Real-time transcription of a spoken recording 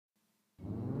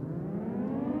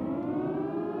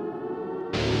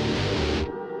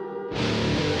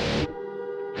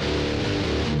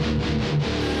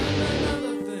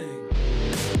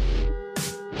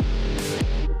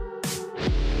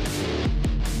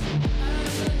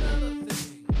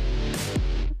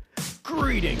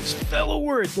Greetings, fellow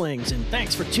Earthlings, and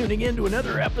thanks for tuning in to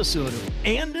another episode of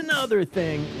And Another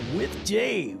Thing with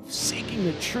Dave, seeking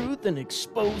the truth and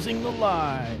exposing the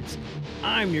lies.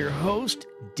 I'm your host,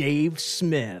 Dave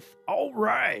Smith. All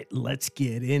right, let's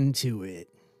get into it.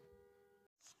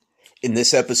 In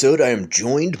this episode, I am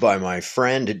joined by my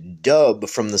friend Dub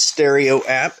from the Stereo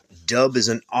app. Dub is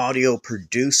an audio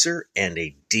producer and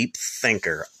a deep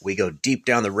thinker. We go deep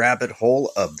down the rabbit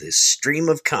hole of this stream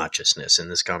of consciousness in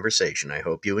this conversation. I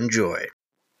hope you enjoy.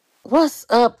 What's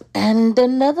up? And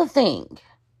another thing.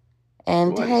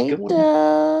 And What is hey, going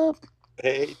Dub.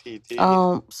 Hey, TT.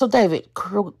 So David,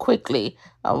 quickly,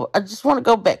 I just want to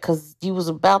go back because you was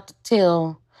about to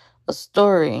tell a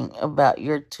story about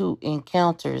your two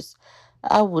encounters.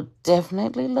 I would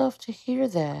definitely love to hear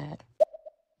that.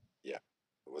 Yeah.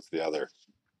 What's the other?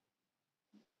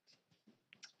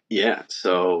 Yeah,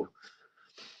 so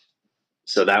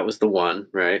that was the one,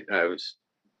 right? It was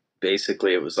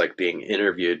like being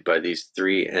interviewed by these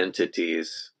three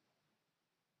entities,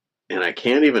 and I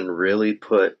can't even really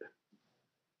put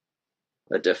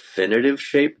a definitive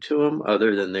shape to them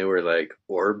other than they were like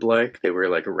orb-like. They were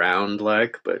like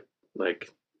round-like, but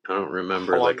like I don't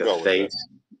remember How long like a ago was face. this?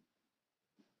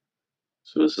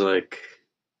 This was like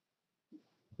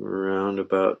around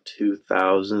about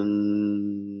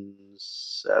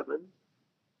 2007.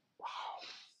 Wow.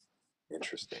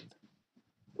 Interesting.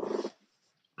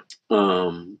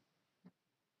 And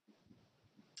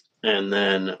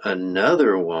then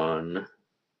another one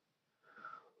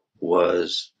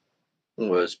was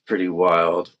pretty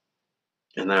wild,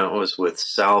 and that was with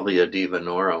Salvia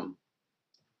Divinorum.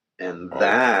 And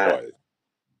that boy.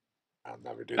 I'll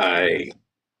never do I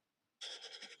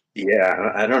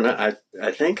that. I don't know.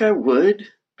 I think I would,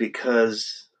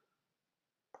 because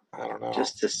I don't know.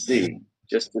 just to see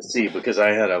because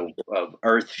I had a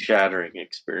earth-shattering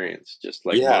experience, just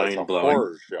like Yeah, it's a mind-blowing.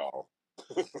 horror show.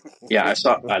 Yeah,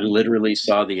 I literally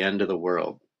saw the end of the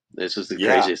world. This was the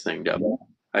craziest thing, Dub.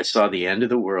 I saw the end of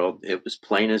the world. It was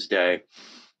plain as day.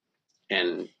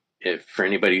 And if for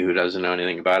anybody who doesn't know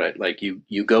anything about it, like you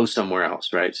go somewhere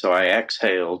else, right? So I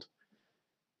exhaled,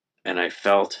 and I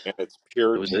felt And it's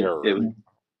pure terror. it was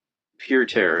pure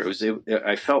terror.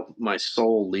 I felt my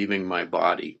soul leaving my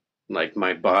body. Like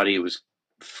my body was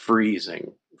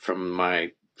freezing from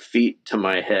my feet to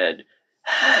my head.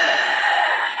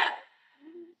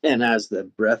 And as the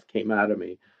breath came out of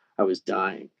me, I was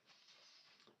dying.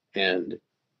 And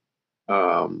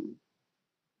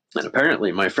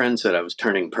apparently my friend said I was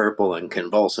turning purple and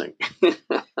convulsing. That's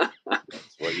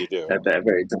what you do. At that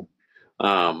very time.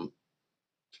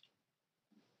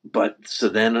 But so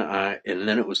then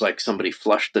it was like somebody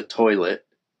flushed the toilet,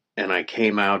 and I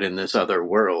came out in this other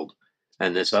world.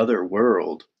 And this other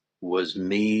world was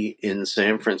me in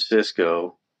San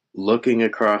Francisco, looking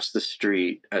across the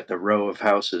street at the row of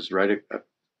houses right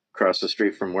across the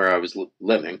street from where I was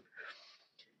living.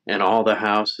 And all the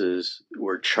houses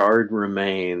were charred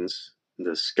remains.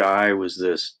 The sky was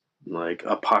this like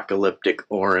apocalyptic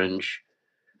orange.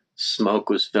 Smoke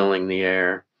was filling the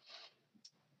air.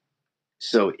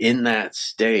 So in that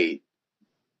state,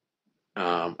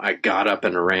 I got up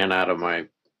and ran out of my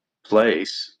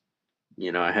place.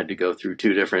 You know, I had to go through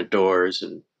two different doors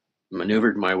and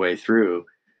maneuvered my way through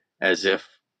as if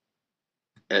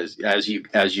as you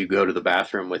go to the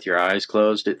bathroom with your eyes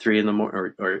closed at 3 a.m.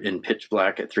 or in pitch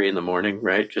black at 3 a.m,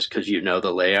 right? Just because you know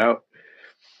the layout.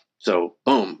 So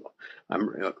boom,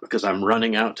 I'm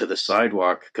running out to the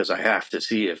sidewalk because I have to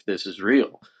see if this is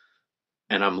real.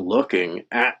 And I'm looking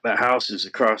at the houses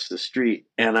across the street,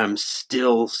 and I'm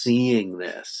still seeing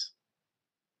this.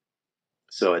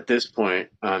 So at this point,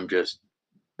 I'm just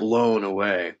blown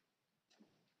away.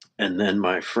 And then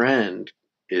my friend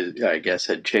I guess,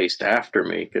 had chased after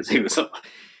me because he was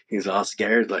all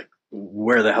scared, like,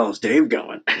 where the hell is Dave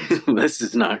going? This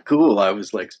is not cool. I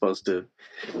was like supposed to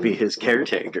be his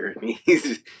caretaker, and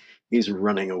he's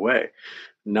running away.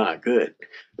 Not good.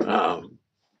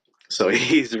 So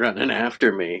he's running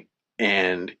after me,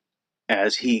 and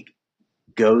as he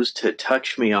goes to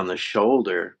touch me on the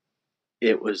shoulder,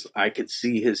 I could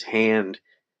see his hand,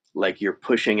 like you're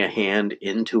pushing a hand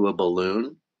into a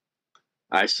balloon.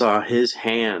 I saw his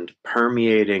hand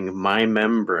permeating my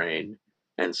membrane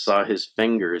and saw his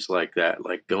fingers like that,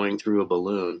 like going through a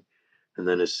balloon. And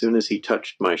then as soon as he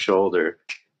touched my shoulder,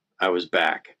 I was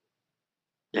back.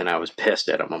 And I was pissed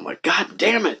at him. I'm like, God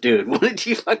damn it, dude. What did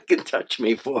you fucking touch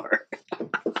me for?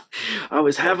 I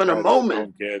was having a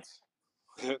moment. Kids.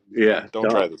 Yeah. Don't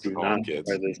try this at home,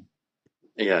 kids.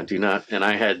 Yeah, do not. And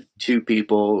I had two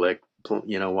people, like,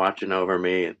 watching over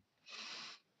me and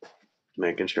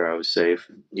making sure I was safe.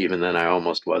 Even then, I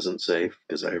almost wasn't safe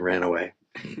because I ran away.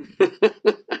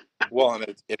 Well, and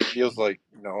it feels like,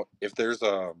 if there's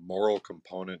a moral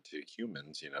component to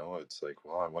humans, it's like,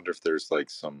 well, I wonder if there's like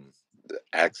some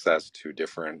access to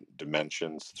different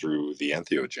dimensions through the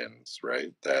entheogens,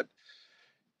 right? That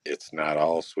it's not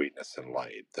all sweetness and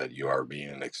light, that you are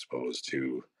being exposed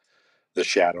to the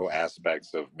shadow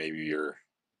aspects of maybe your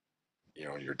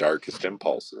darkest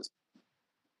impulses.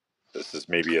 This is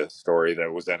maybe a story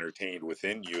that was entertained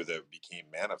within you that became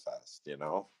manifest.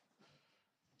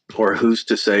 Or who's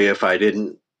to say if I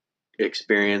didn't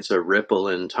experience a ripple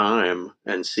in time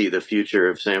and see the future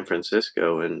of San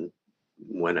Francisco in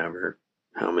whenever,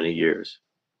 how many years,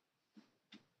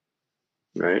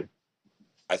 right?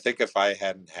 I think if I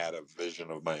hadn't had a vision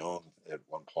of my own at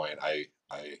one point, I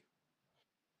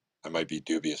might be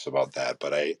dubious about that.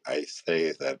 But I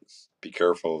say that be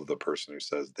careful of the person who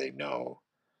says they know.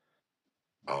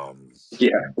 Yeah.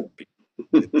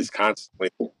 It's constantly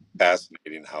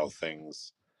fascinating how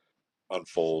things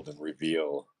unfold and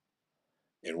reveal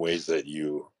in ways that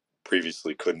you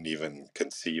previously couldn't even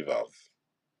conceive of.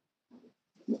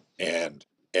 And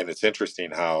it's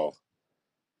interesting how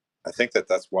I think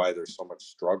that's why there's so much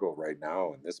struggle right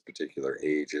now in this particular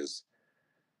age is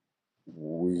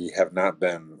we have not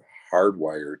been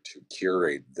hardwired to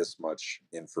curate this much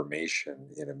information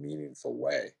in a meaningful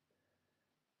way.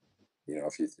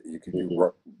 If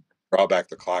you draw back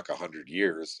the clock 100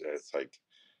 years, it's like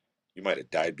you might have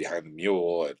died behind the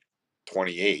mule at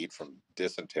 28 from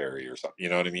dysentery or something. You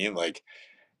know what I mean? Like,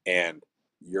 and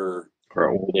you're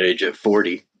Or old age at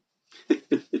 40.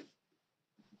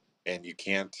 and you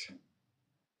can't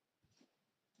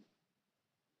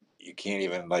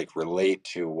even like relate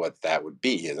to what that would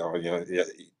be.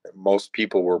 Most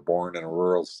people were born in a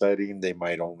rural setting. They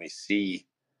might only see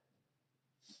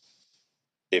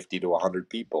 50 to 100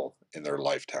 people in their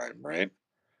lifetime, right?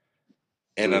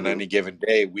 And on any given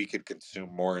day, we could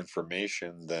consume more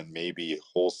information than maybe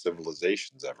whole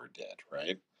civilizations ever did,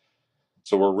 right?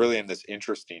 So we're really in this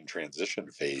interesting transition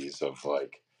phase of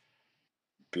like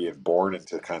being born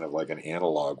into kind of like an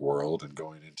analog world and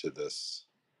going into this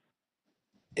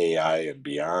AI and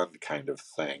beyond kind of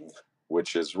thing,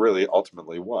 which is really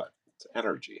ultimately what? It's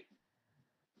energy.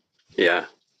 Yeah.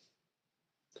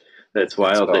 That's And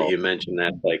wild that so you mentioned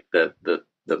that, like the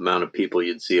amount of people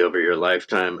you'd see over your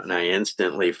lifetime. And I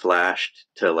instantly flashed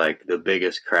to like the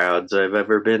biggest crowds I've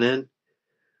ever been in.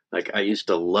 Like I used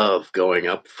to love going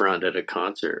up front at a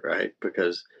concert, right?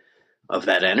 Because of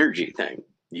that energy thing.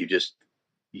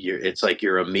 It's like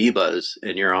you're amoebas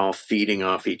and you're all feeding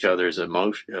off each other's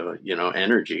emotion,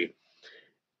 energy.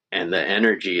 And the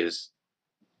energy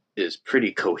is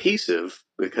pretty cohesive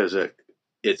because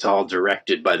it's all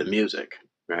directed by the music,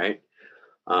 right?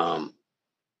 Um,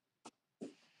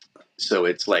 so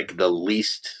it's like the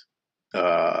least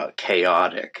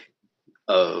chaotic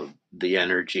of the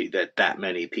energy that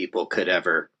many people could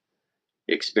ever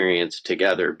experience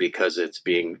together because it's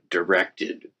being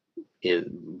directed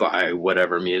in by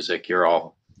whatever music you're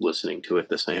all listening to at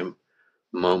the same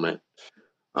moment.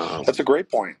 that's a great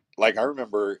point. Like I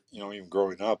remember, even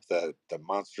growing up, that the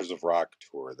Monsters of Rock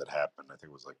tour that happened, I think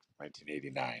it was like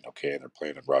 1989. Okay, and they're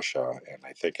playing in Russia, and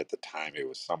I think at the time it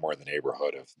was somewhere in the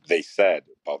neighborhood of, they said,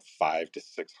 about 500,000 to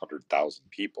 600,000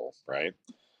 people. Right.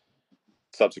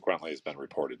 Subsequently, it's been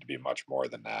reported to be much more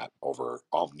than that, over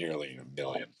nearly a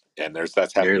million. And that's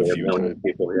happened a Nearly a few times. million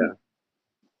people,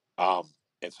 yeah.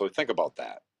 And so think about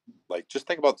that. Like, just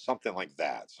think about something like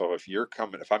that. So if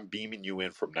I'm beaming you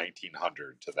in from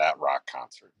 1900 to that rock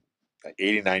concert,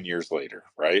 89 years later,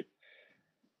 right?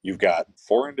 You've got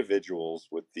four individuals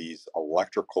with these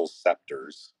electrical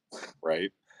scepters,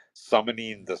 right?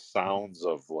 Summoning the sounds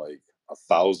of like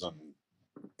 1,000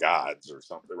 gods or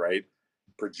something, right?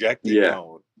 Projecting Yeah.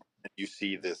 out, and you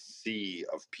see this sea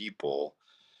of people.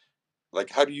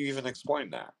 Like, how do you even explain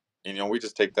that? We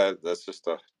just take that's just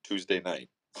a Tuesday night,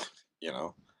 you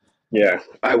know? Yeah.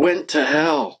 I went to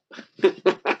hell.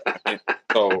 I mean,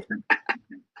 so,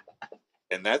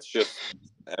 and that's just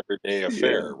everyday Yeah.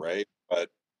 affair, right? But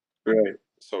Right.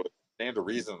 so stand to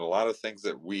reason, a lot of things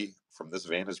that we, from this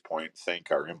vantage point,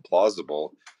 think are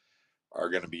implausible are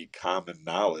going to be common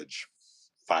knowledge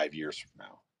 5 years from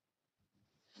now.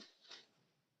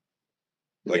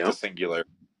 Like the Yeah. singularity,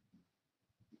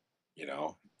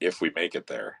 if we make it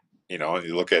there, and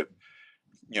you look at,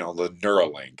 the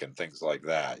Neuralink and things like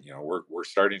that, we're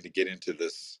starting to get into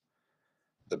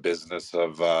the business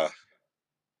of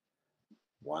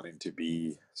wanting to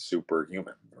be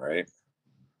superhuman, right?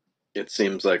 It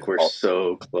seems like we're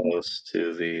so close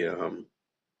to the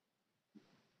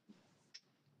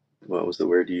what was the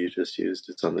word you just used?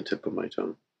 It's on the tip of my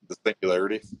tongue. The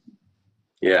singularity.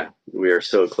 Yeah, we are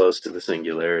so close to the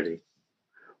singularity.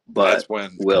 That's But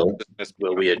when will consciousness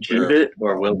will becomes we aware achieve of it,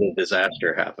 or itself. will the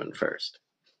disaster happen first?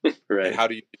 And Right.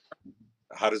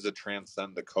 how does it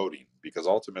transcend the coding? Because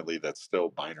ultimately that's still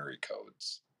binary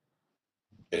codes.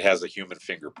 It has a human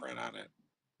fingerprint on it.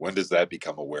 When does that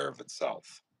become aware of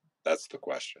itself? That's the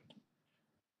question.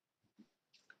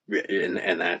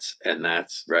 And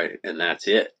that's right, and that's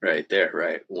it right there,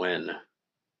 right? When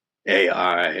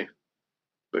AI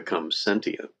becomes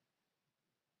sentient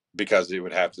Because it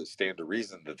would have to stand to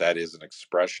reason that that is an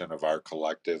expression of our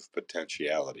collective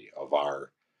potentiality, of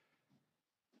our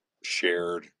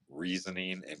shared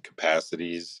reasoning and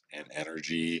capacities and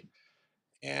energy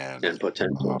and and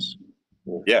potentials.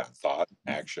 yeah, thought,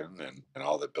 action, and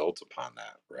all that built upon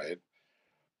that, right?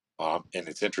 And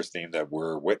it's interesting that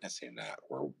we're witnessing that.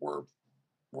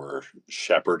 We're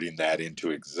shepherding that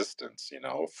into existence, you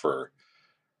know, for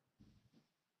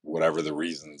whatever the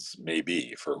reasons may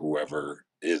be, for whoever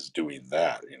is doing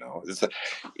that.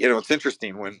 It's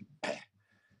interesting when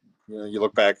you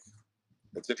look back.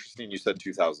 It's interesting you said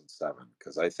 2007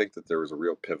 because I think that there was a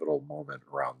real pivotal moment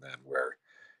around then where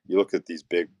you look at these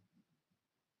big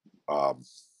um,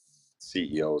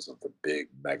 CEOs of the big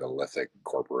megalithic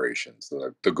corporations,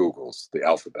 the Googles, the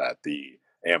Alphabet, the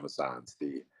Amazons,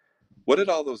 the what did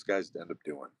all those guys end up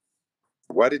doing?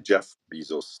 Why did Jeff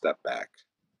Bezos step back?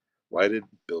 Why did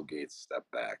Bill Gates step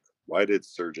back? Why did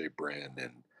Sergey Brin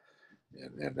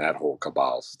and that whole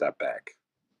cabal step back?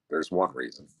 There's one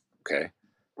reason. Okay.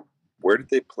 Where did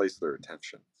they place their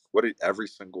attention? What did every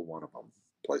single one of them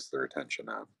place their attention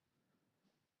on?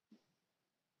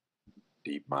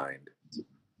 Deep mind,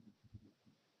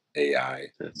 AI,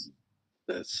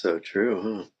 That's so true,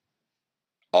 huh?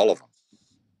 all of them.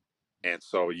 And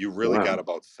so you really got Wow.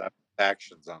 about 7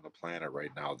 factions on the planet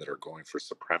right now that are going for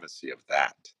supremacy of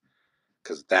that.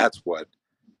 Because that's what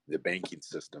the banking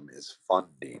system is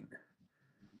funding.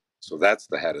 So that's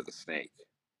the head of the snake. Yeah,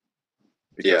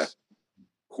 Because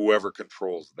whoever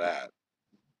controls that,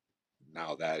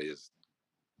 now that's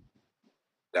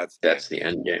the that's end the game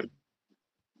end game.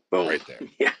 Boom. right there.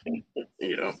 Yeah,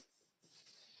 you know.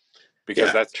 Because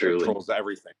Yeah, that truly. controls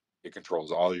everything. It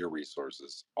controls all your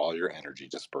resources, all your energy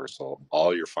dispersal,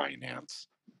 all your finance,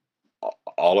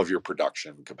 all of your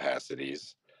production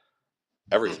capacities,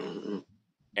 everything. Mm-hmm.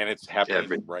 And it's happening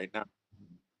Every right now.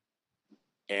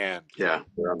 And, Yeah,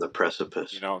 we're on the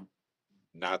precipice.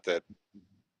 not that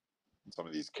some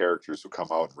of these characters who come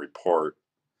out and report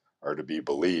are to be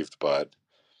believed, but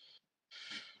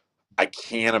I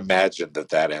can't imagine that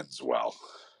that ends well.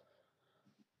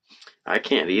 I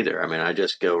can't either. I mean, I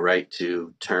just go right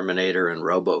to Terminator and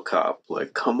RoboCop.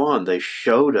 Like, come on, they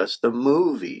showed us the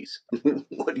movies.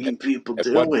 What are you people At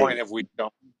what point doing? have we shown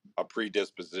a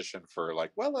predisposition for,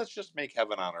 like, well, let's just make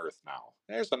heaven on earth now?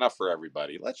 There's enough for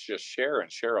everybody. Let's just share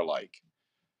and share alike.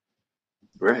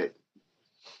 Right.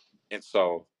 And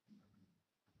so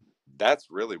that's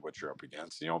really what you're up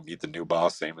against. Meet the new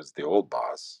boss, same as the old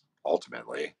boss,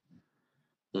 ultimately.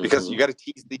 Because you Mm-hmm. got to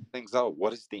tease these things out.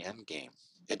 What is the end game?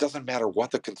 It doesn't matter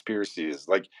what the conspiracy is.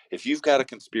 Like, if you've got a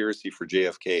conspiracy for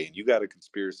JFK and you got a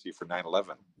conspiracy for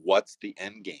 9/11, what's the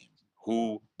end game?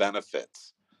 Who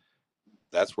benefits?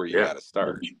 That's where you Yeah. got to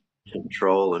start.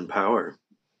 Control and power.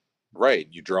 Right.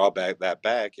 You draw back,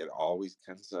 it always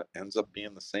ends up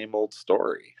being the same old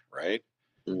story, right?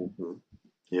 Mm-hmm.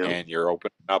 Yeah. And you're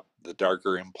opening up the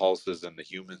darker impulses in the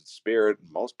human spirit.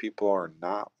 Most people are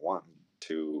not wanting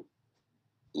to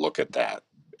look at that.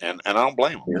 And I don't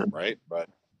blame them, Yeah. right? But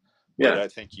Yeah. I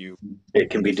think It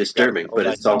can be if you've got to disturbing, know but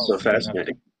it's also thyself,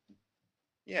 fascinating.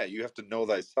 you have to know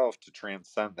thyself to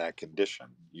transcend that condition.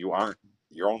 You're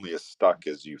only as stuck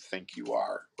as you think you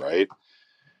are, right?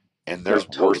 And No, there's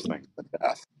worse totally. things than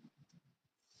death.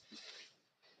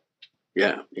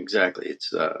 Yeah, exactly.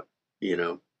 It's you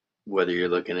know, whether you're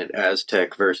looking at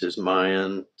Aztec versus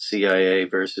Mayan, CIA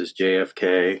versus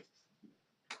JFK,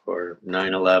 or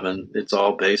 9/11, it's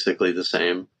all basically the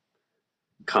same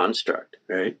construct,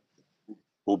 right?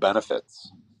 Who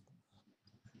benefits,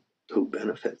 Who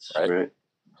benefits, right? right?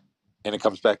 And it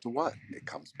comes back to what? It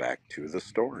comes back to the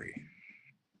story.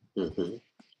 Mm-hmm.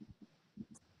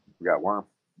 We got Worm.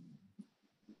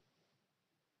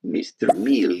 Mr.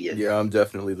 Million. Yeah, I'm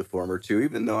definitely the former too,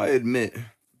 even though I admit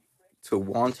to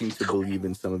wanting to believe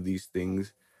in some of these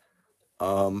things.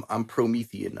 I'm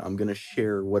Promethean. I'm gonna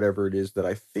share whatever it is that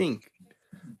I think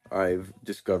I've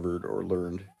discovered or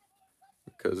learned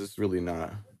because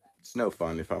it's no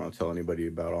fun if I don't tell anybody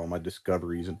about all my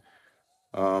discoveries. And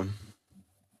um,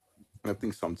 I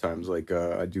think sometimes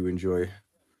I do enjoy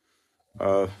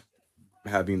uh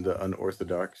having the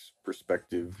unorthodox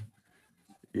perspective.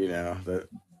 That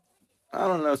I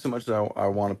don't know so much that I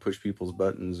want to push people's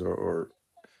buttons or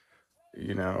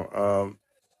you know,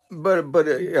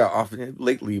 but yeah, often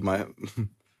lately my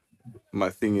my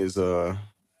thing is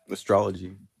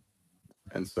astrology,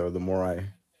 and so the more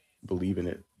I believe in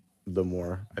it, the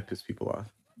more I piss people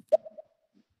off.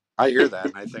 I hear that,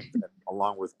 and I think that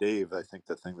along with Dave, I think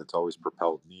the thing that's always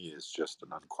propelled me is just an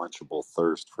unquenchable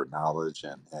thirst for knowledge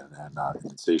and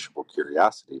insatiable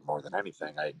curiosity. More than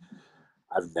anything,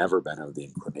 I've never been of the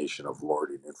inclination of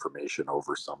lording information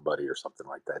over somebody or something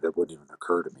like that. It wouldn't even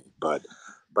occur to me. But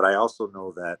I also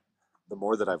know that the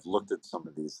more that I've looked at some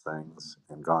of these things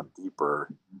and gone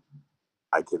deeper,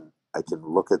 I can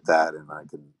look at that and I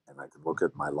can look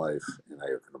at my life and I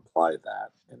can apply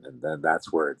that, and then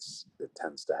that's where it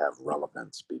tends to have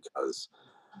relevance, because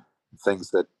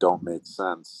things that don't make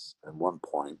sense at one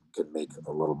point can make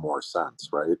a little more sense,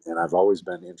 right? And I've always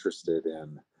been interested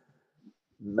in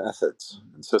methods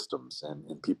and systems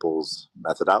and people's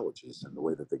methodologies and the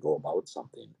way that they go about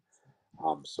something.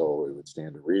 So it would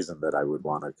stand to reason that I would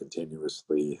want to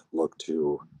continuously look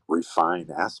to refine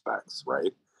aspects,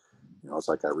 right? It's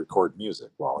like I record music.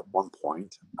 Well, at one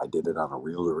point, I did it on a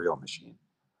reel to reel machine.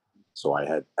 So I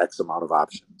had X amount of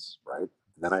options, right?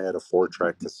 And then I had a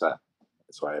 4-track cassette.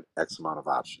 So I had X amount of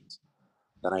options.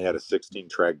 Then I had a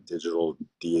 16-track digital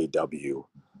DAW,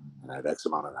 and I had X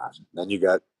amount of options. Then you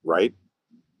got, right?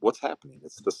 What's happening?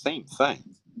 It's the same thing,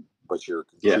 but you're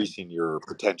Yeah. increasing your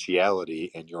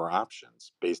potentiality and your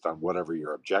options based on whatever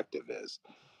your objective is.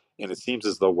 And it seems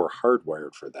as though we're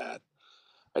hardwired for that.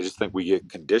 I just think we get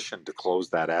conditioned to close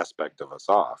that aspect of us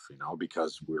off,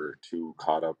 because we're too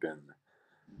caught up in,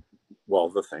 well,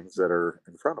 the things that are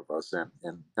in front of us,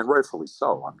 and rightfully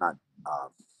so. I'm not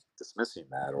dismissing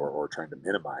that or trying to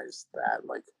minimize that,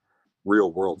 like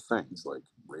real world things like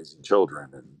raising children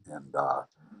and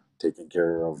taking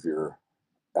care of your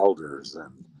elders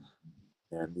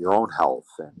and your own health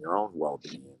and your own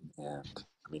well-being. And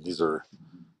I mean, these are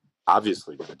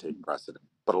obviously going to take precedent,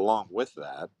 but along with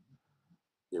that,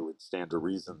 it would stand to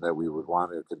reason that we would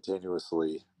want to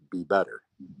continuously be better,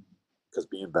 because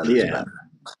being better is Yeah. better,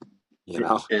 you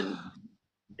know.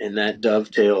 And that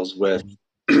dovetails with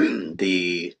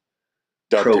the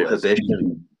Dovetails.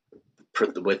 prohibition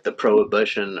with the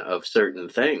prohibition of certain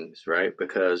things, right?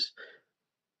 Because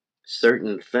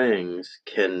certain things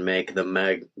can make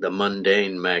the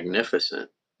mundane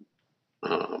magnificent,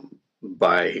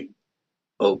 by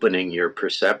opening your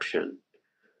perception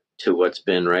to what's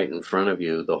been right in front of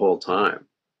you the whole time.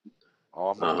 Oh,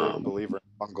 I'm a big Um, believer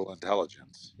in fungal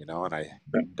intelligence, and I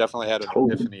definitely had an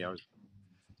totally. epiphany. I was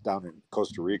down in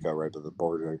Costa Rica, right at the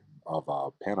border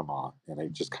of Panama, and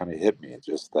it just kind of hit me. It's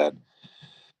just that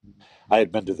I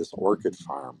had been to this orchid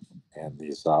farm, and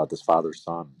this father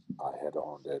son had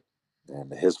owned it,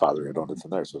 and his father had owned it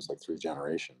from there. So it's like 3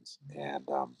 generations, and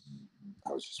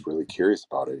I was just really curious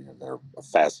about it. And they're a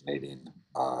fascinating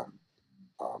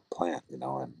plant,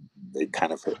 and they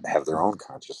kind of have their own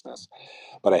consciousness.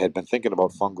 But I had been thinking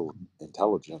about fungal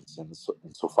intelligence,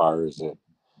 insofar as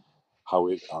how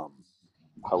it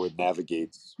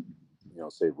navigates,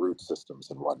 say root systems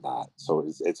and whatnot. So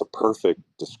it's a perfect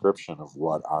description of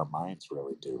what our minds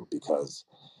really do, because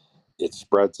it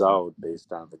spreads out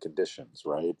based on the conditions,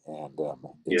 right? And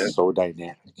it's Yeah. so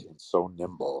dynamic and so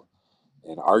nimble,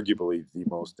 and arguably the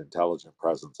most intelligent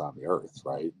presence on the earth,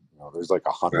 right? There's like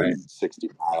a Right.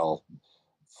 160-mile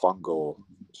fungal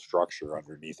structure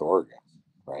underneath Oregon,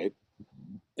 right?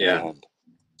 Yeah. And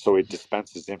so it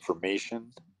dispenses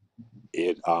information.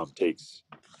 It takes,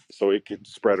 so it can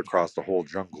spread across the whole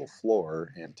jungle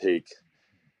floor and take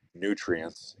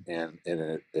nutrients, and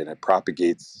it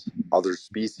propagates other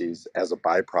species as a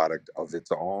byproduct of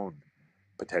its own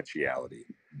potentiality.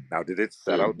 Now, did it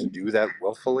set out to Hmm. do that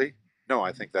willfully? No,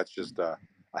 I think that's just a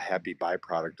happy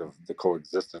byproduct of the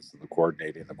coexistence and the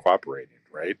coordinating and the cooperating,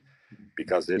 right?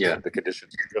 Because it's Yeah. the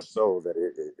conditions are just so that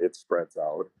it spreads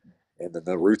out, and then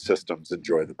the root systems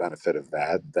enjoy the benefit of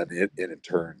that. Then it in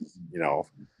turn,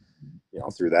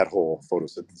 through that whole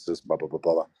photosynthesis, blah blah blah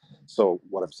blah. So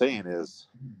what I'm saying is,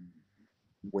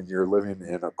 when you're living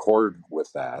in accord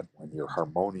with that, when you're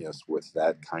harmonious with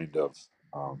that kind of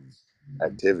um,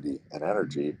 activity and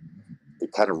energy,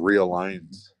 it kind of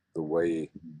realigns the way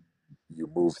you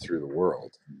move through the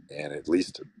world, and at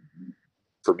least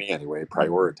for me anyway,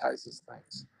 prioritizes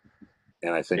things.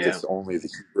 And I think Yeah. it's only the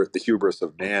hubris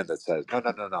of man that says, no,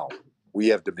 no, no, no, we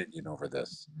have dominion over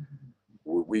this.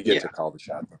 We get Yeah. to call the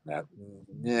shots on that.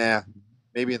 Yeah,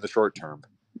 maybe in the short term,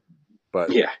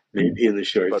 but Yeah. Maybe in the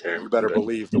short but term, you better but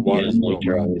believe the in the end, waters will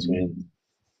nature run, always wins.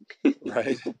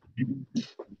 right?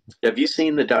 Have you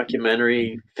seen the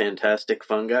documentary Fantastic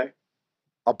Fungi?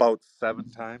 About 7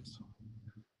 times.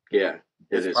 Yeah, it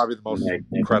It's is probably the most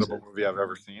incredible magnificent. movie I've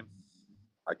ever seen.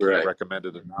 I can't Right. recommend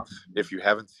it enough. If you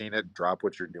haven't seen it, drop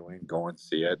what you're doing, go and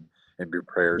see it, and be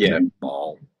prepared Yeah. to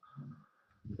bawl.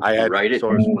 I had Write it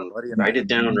so my down. buddy and I Write it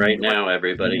down right we went. now,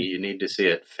 everybody. You need to see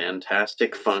it.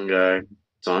 Fantastic Fungi.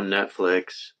 It's on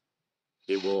Netflix.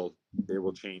 It will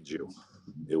change you.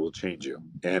 It will change you.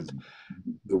 And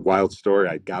the wild story,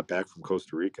 I got back from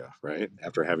Costa Rica, right?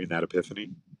 After having that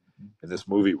epiphany. And this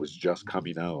movie was just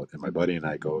coming out. And my buddy and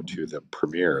I go to the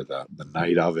premiere, the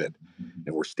night of it.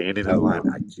 And we're standing in Oh line.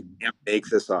 wow. I can't make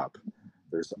this up.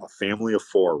 There's a family of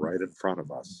 4 right in front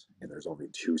of us. And there's only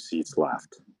 2 seats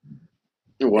left.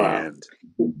 Wow. And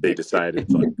they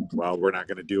decided, like, well, we're not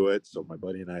going to do it. So my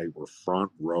buddy and I were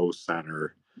front row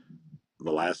center,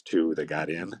 the last 2 that got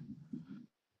in.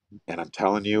 And I'm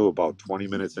telling you, about 20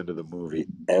 minutes into the movie,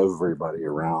 everybody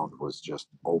around was just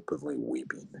openly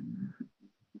weeping.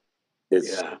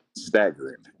 It's Yeah.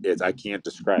 staggering. I can't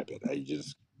describe it.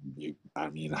 I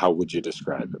mean, how would you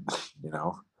describe it?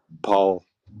 Paul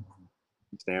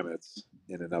Stamets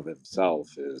in and of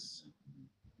himself is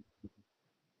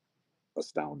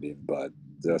astounding, but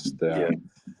just Yeah. the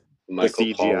Michael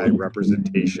CGI Pollan.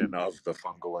 representation of the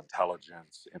fungal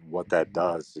intelligence and what that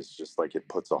does is just like it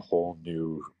puts a whole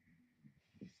new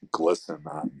glisten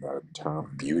on the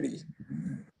term beauty.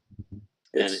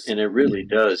 And It's it really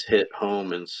does hit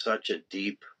home in such a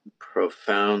deep,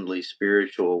 profoundly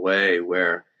spiritual way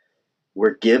where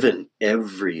we're given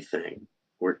everything.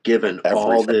 We're given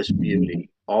all everything. this beauty.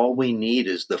 All we need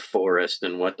is the forest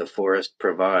and what the forest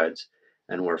provides,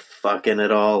 and we're fucking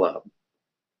it all up.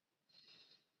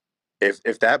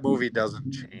 If that movie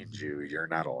doesn't change you, you're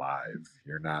not alive.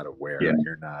 You're not Yeah, aware.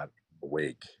 You're not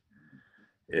awake.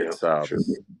 yeah, It's sure.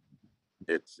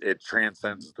 it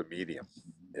transcends the medium.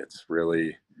 It's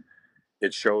really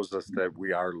it shows us that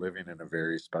we are living in a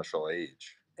very special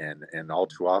age, and all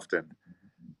too often,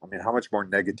 I mean, how much more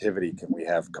negativity can we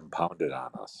have compounded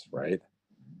on us, right?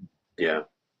 Yeah,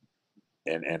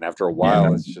 And after a yeah,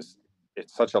 while,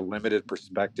 it's such a limited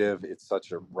perspective. It's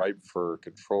such a ripe for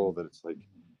control that it's like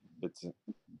it's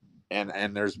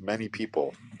and there's many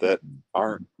people that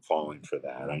aren't falling for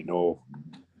that. I know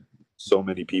so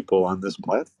many people on this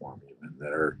platform even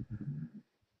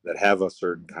that have a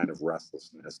certain kind of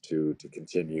restlessness to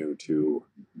continue to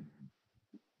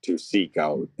seek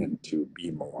out and to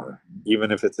be more,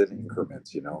 even if it's in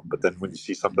increments, But then when you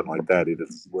see something like that, it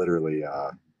is literally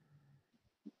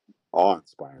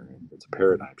awe-inspiring. It's a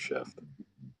paradigm shift.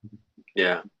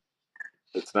 yeah,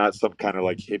 It's not some kind of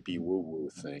like hippie woo-woo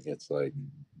thing. It's like,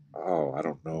 oh, I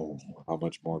don't know how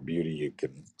much more beauty you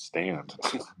can stand.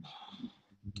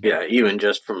 yeah. Even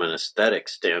just from an aesthetic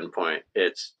standpoint,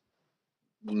 it's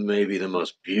maybe the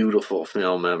most beautiful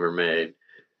film ever made.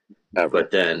 Ever.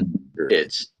 But then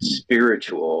it's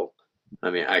spiritual. I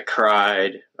mean, I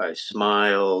cried, I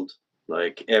smiled,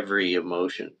 like every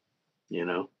emotion, you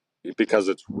know? Because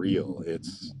it's real.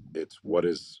 It's what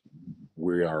is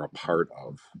we are a part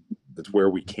of. It's where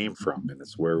we came from, and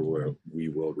it's where we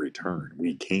will return.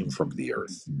 We came from the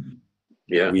earth.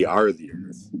 Yeah. We are the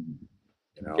earth.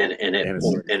 And and it And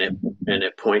it's and it and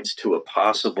it points to a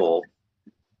possible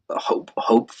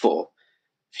hopeful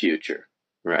future,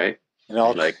 right?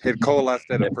 Like, it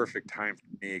coalesced at a perfect time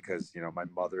for me because my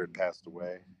mother had passed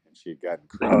away and she had gotten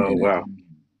oh cremated, wow.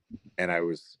 and I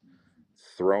was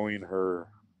throwing her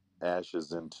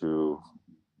ashes into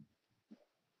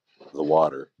the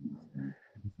water,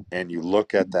 and you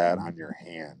look at that on your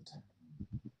hand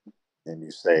and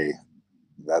you say,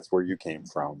 that's where you came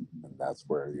from and that's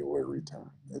where you will return.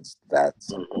 It's that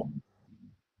simple. Mhm.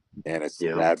 And it's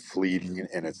Yeah. that fleeting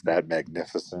and it's that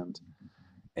magnificent.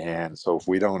 And so if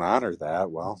we don't honor that,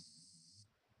 well,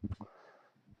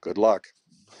 good luck.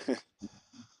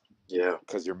 Yeah.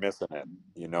 Because you're missing it,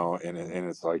 and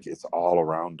it's like it's all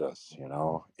around us,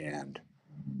 and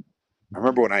I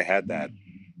remember when I had that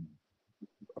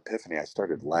epiphany, I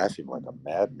started laughing like a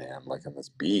madman, like on this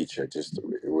beach. It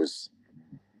was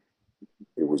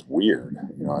weird,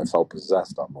 I felt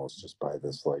possessed almost just by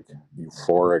this like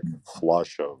euphoric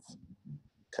flush of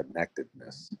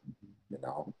connectedness, you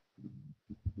know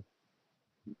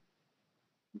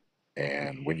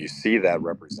and when you see that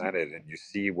represented and you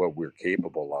see what we're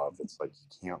capable of, it's like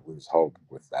you can't lose hope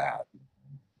with that.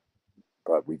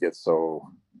 But we get so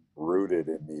rooted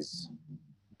in these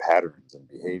patterns and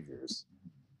behaviors,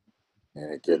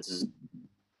 and it gets Mhm.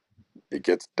 it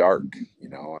gets dark,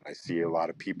 and I see a lot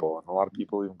of people, and a lot of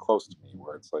people even close to me,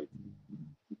 where it's like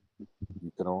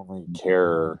you can only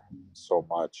care so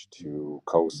much to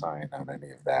co-sign on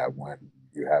any of that when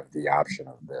you have the option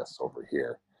of this over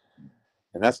here.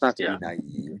 And that's not to be Yeah.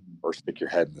 naive or stick your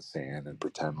head in the sand and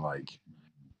pretend like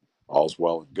all's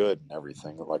well and good and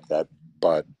everything like that,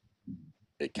 but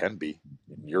it can be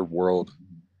in your world.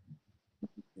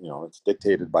 It's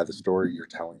dictated by the story you're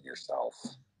telling yourself.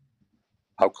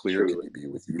 How clear can Truly. you be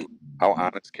with you? How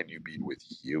honest can you be with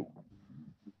you?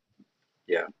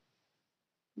 Yeah.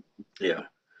 Yeah.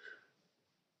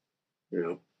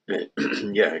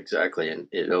 Yeah, exactly. And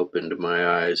it opened my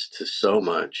eyes to so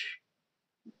much.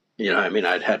 I mean,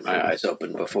 I'd had my eyes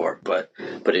open before, but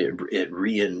it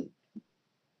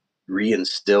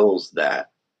reinstills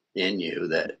that in you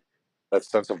that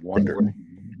sense of wonder,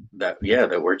 that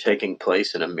we're taking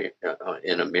place in a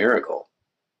miracle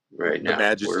right the now.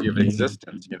 majesty of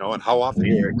existence, and how often do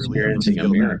We are you really ever experiencing a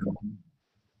feel that? miracle.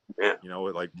 Yeah.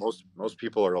 Like most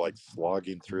people are like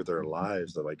slogging through their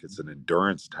lives, like it's an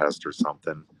endurance test or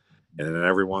something, and then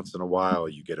every once in a while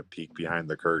you get a peek behind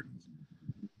the curtain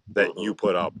that you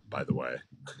put up, by the way.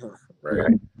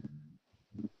 Right?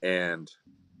 And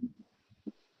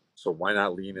so why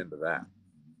not lean into that?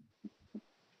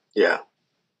 Yeah.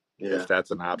 If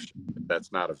that's an option, if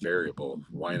that's not a variable,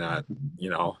 why not?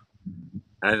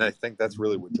 And I think that's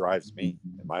really what drives me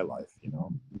in my life.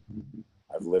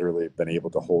 I've literally been able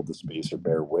to hold the space or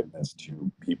bear witness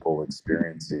to people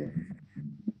experiencing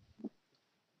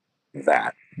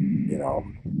that, and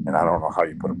I don't know how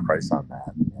you put a price on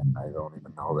that. And I don't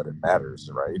even know that it matters,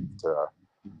 right? To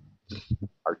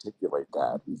articulate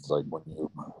that. It's like when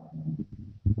you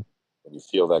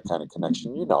feel that kind of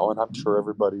connection, and I'm sure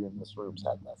everybody in this room's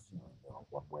had that feeling,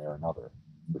 one way or another,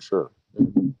 for sure.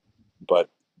 But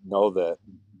know that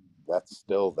that's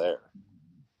still there.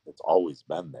 It's always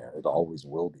been there. It always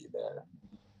will be there.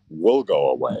 Will go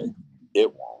away.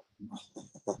 It won't.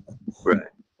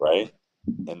 Right?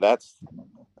 And that's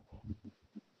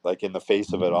like, in the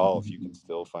face of it all, if you can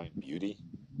still find beauty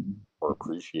or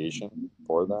appreciation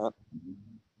for that,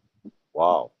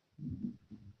 wow,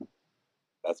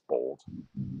 that's bold.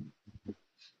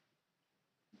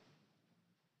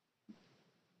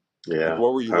 Yeah. Like,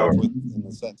 what were you left with in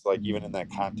the sense, like, even in that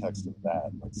context of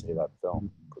that, like, say that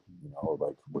film,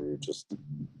 like, where you're just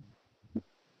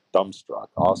dumbstruck,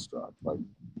 awestruck, like,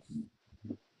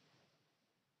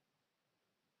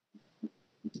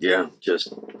 yeah,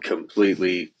 just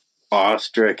completely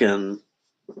awestricken,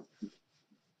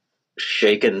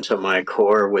 shaken to my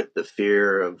core with the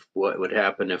fear of what would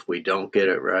happen if we don't get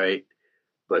it right,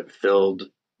 but filled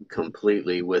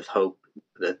completely with hope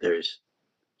that there's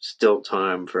still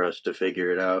time for us to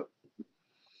figure it out.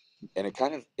 and it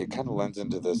kind of lends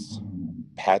into this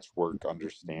patchwork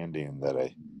understanding that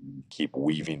I keep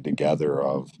weaving together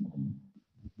of,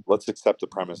 let's accept the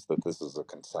premise that this is a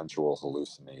consensual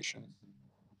hallucination,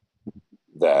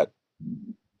 that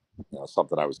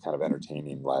something I was kind of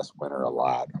entertaining last winter a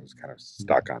lot. I was kind of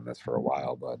stuck on this for a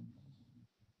while, but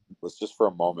let's just for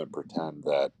a moment pretend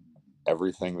that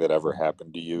everything that ever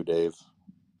happened to you, Dave,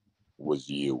 was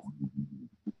you.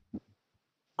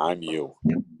 I'm you.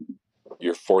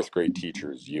 Your fourth grade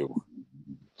teacher is you.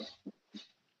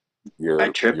 I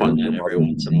trip on that every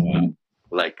once in a while.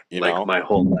 Like my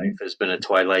whole life has been a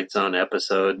Twilight Zone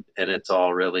episode, and it's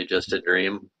all really just a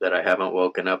dream that I haven't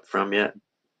woken up from yet.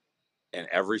 And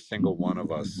every single one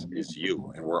of us is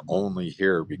you, and we're only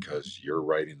here because you're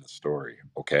writing the story.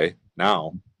 Okay,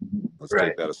 now let's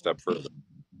take that a step further.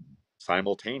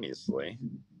 Simultaneously,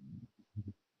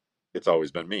 it's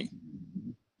always been me.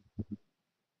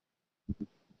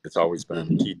 It's always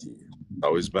been TT. It's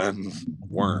always been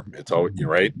Worm. It's always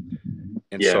right.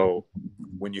 And so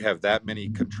when you have that many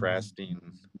contrasting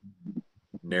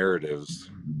narratives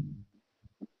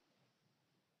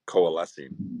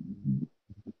coalescing,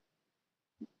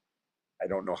 I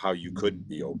don't know how you couldn't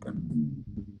be open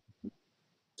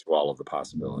to all of the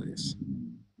possibilities.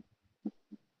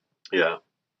 Yeah.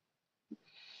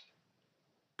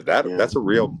 But that's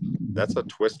a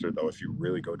twister, though, if you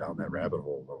really go down that rabbit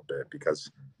hole a little bit, because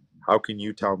how can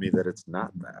you tell me that it's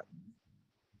not that?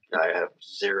 I have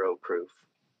zero proof.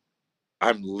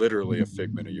 I'm literally a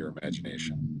figment of your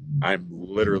imagination. I'm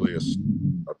literally a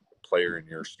player in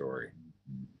your story.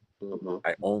 Mm-hmm.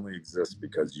 I only exist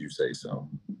because you say so.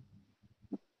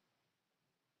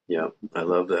 Yeah, I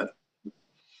love that.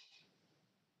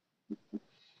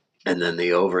 And then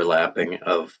the overlapping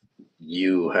of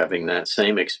you having that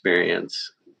same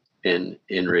experience in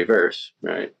reverse,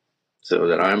 right? So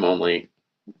that I'm only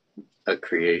a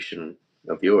creation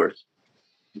of yours.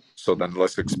 So then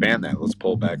let's expand that. Let's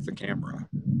pull back the camera.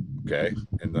 Okay.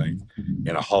 And like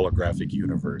in a holographic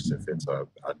universe, if it's a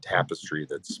tapestry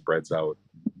that spreads out,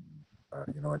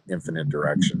 in infinite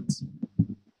directions,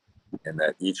 and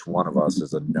that each one of us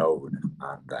is a node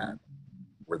on that.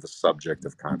 We're the subject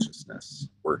of consciousness.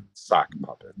 We're sock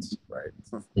puppets, right?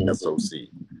 SOC.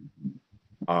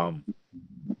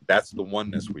 That's the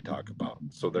oneness we talk about.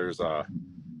 So there's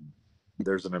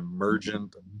an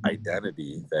emergent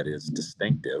identity that is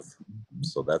distinctive.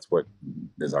 So that's what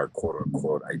is our quote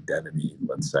unquote identity,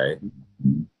 let's say.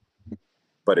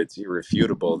 But it's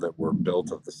irrefutable that we're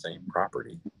built of the same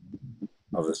property,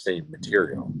 of the same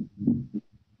material.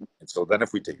 And so then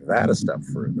if we take that a step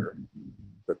further,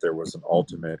 that there was an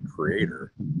ultimate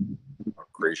creator, a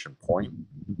creation point,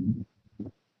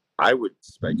 I would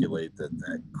speculate that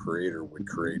that creator would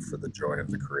create for the joy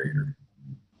of the creator.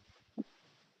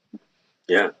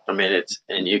 Yeah, I mean,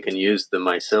 and you can use the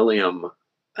mycelium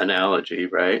analogy,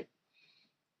 right?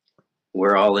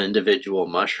 We're all individual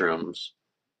mushrooms,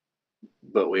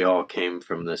 but we all came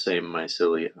from the same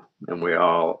mycelia, and we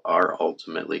all are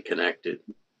ultimately connected.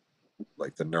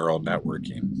 Like the neural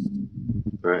networking.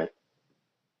 Right.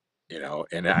 You know,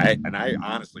 and I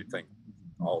honestly think,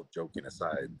 all joking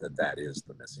aside, that is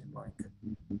the missing link.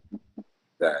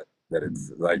 That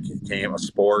it's like a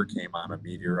spore came on a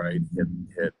meteorite,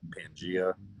 hit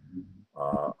Pangea,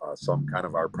 some kind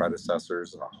of our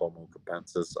predecessors, Homo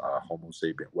capensis, Homo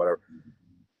sapien, whatever.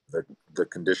 The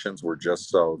conditions were just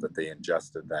so that they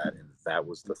ingested that, and that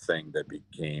was the thing that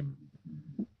became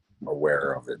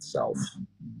aware of itself.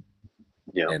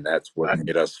 Yeah. And that's what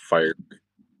made us fire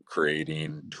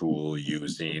creating, tool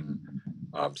using,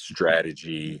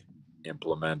 strategy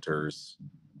implementers.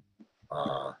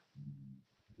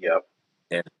 Yep.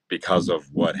 And because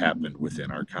of what happened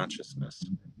within our consciousness.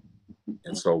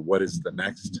 And so what is the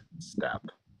next step?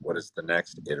 What is the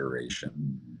next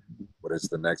iteration? What is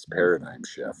the next paradigm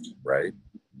shift, right?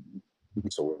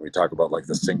 So when we talk about like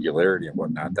the singularity and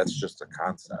whatnot, that's just a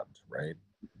concept, right?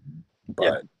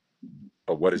 But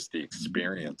what is the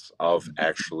experience of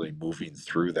actually moving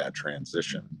through that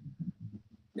transition?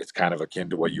 It's kind of akin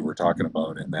to what you were talking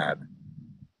about in that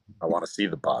I want to see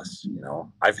the bus, you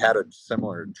know. I've had a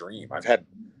similar dream.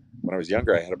 When I was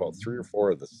younger, I had about 3 or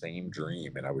 4 of the same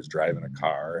dream, and I was driving a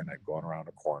car and I'd going around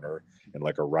a corner and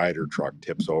like a rider truck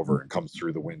tips over and comes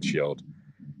through the windshield.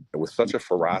 It was such a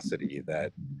ferocity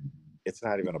that it's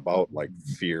not even about like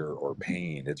fear or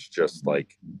pain. It's just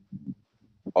like,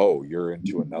 oh, you're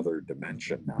into another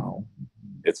dimension now.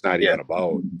 It's not even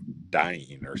about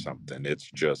dying or something.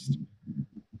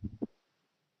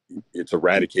 It's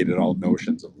eradicated all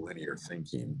notions of linear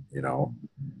thinking, you know?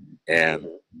 And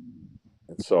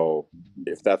so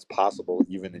if that's possible,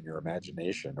 even in your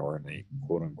imagination or in a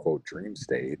quote unquote dream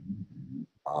state,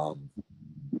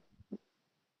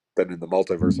 then in the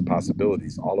multiverse of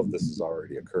possibilities, all of this has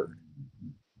already occurred.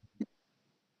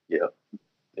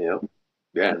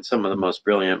 Yeah, and some of the most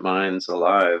brilliant minds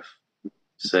alive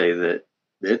say that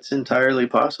it's entirely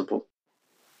possible.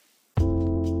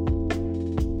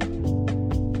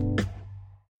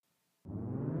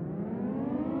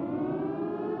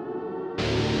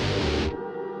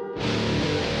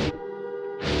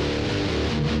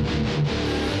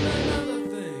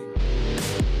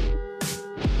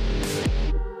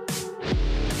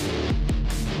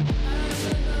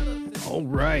 All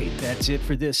right, that's it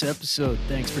for this episode.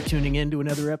 Thanks for tuning in to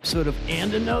another episode of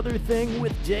And Another Thing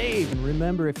with Dave. And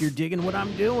remember, if you're digging what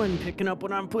I'm doing, picking up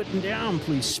what I'm putting down,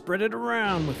 please spread it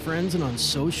around with friends and on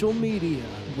social media.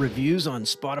 Reviews on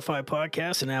Spotify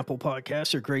Podcasts and Apple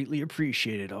Podcasts are greatly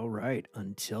appreciated. All right,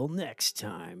 until next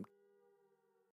time.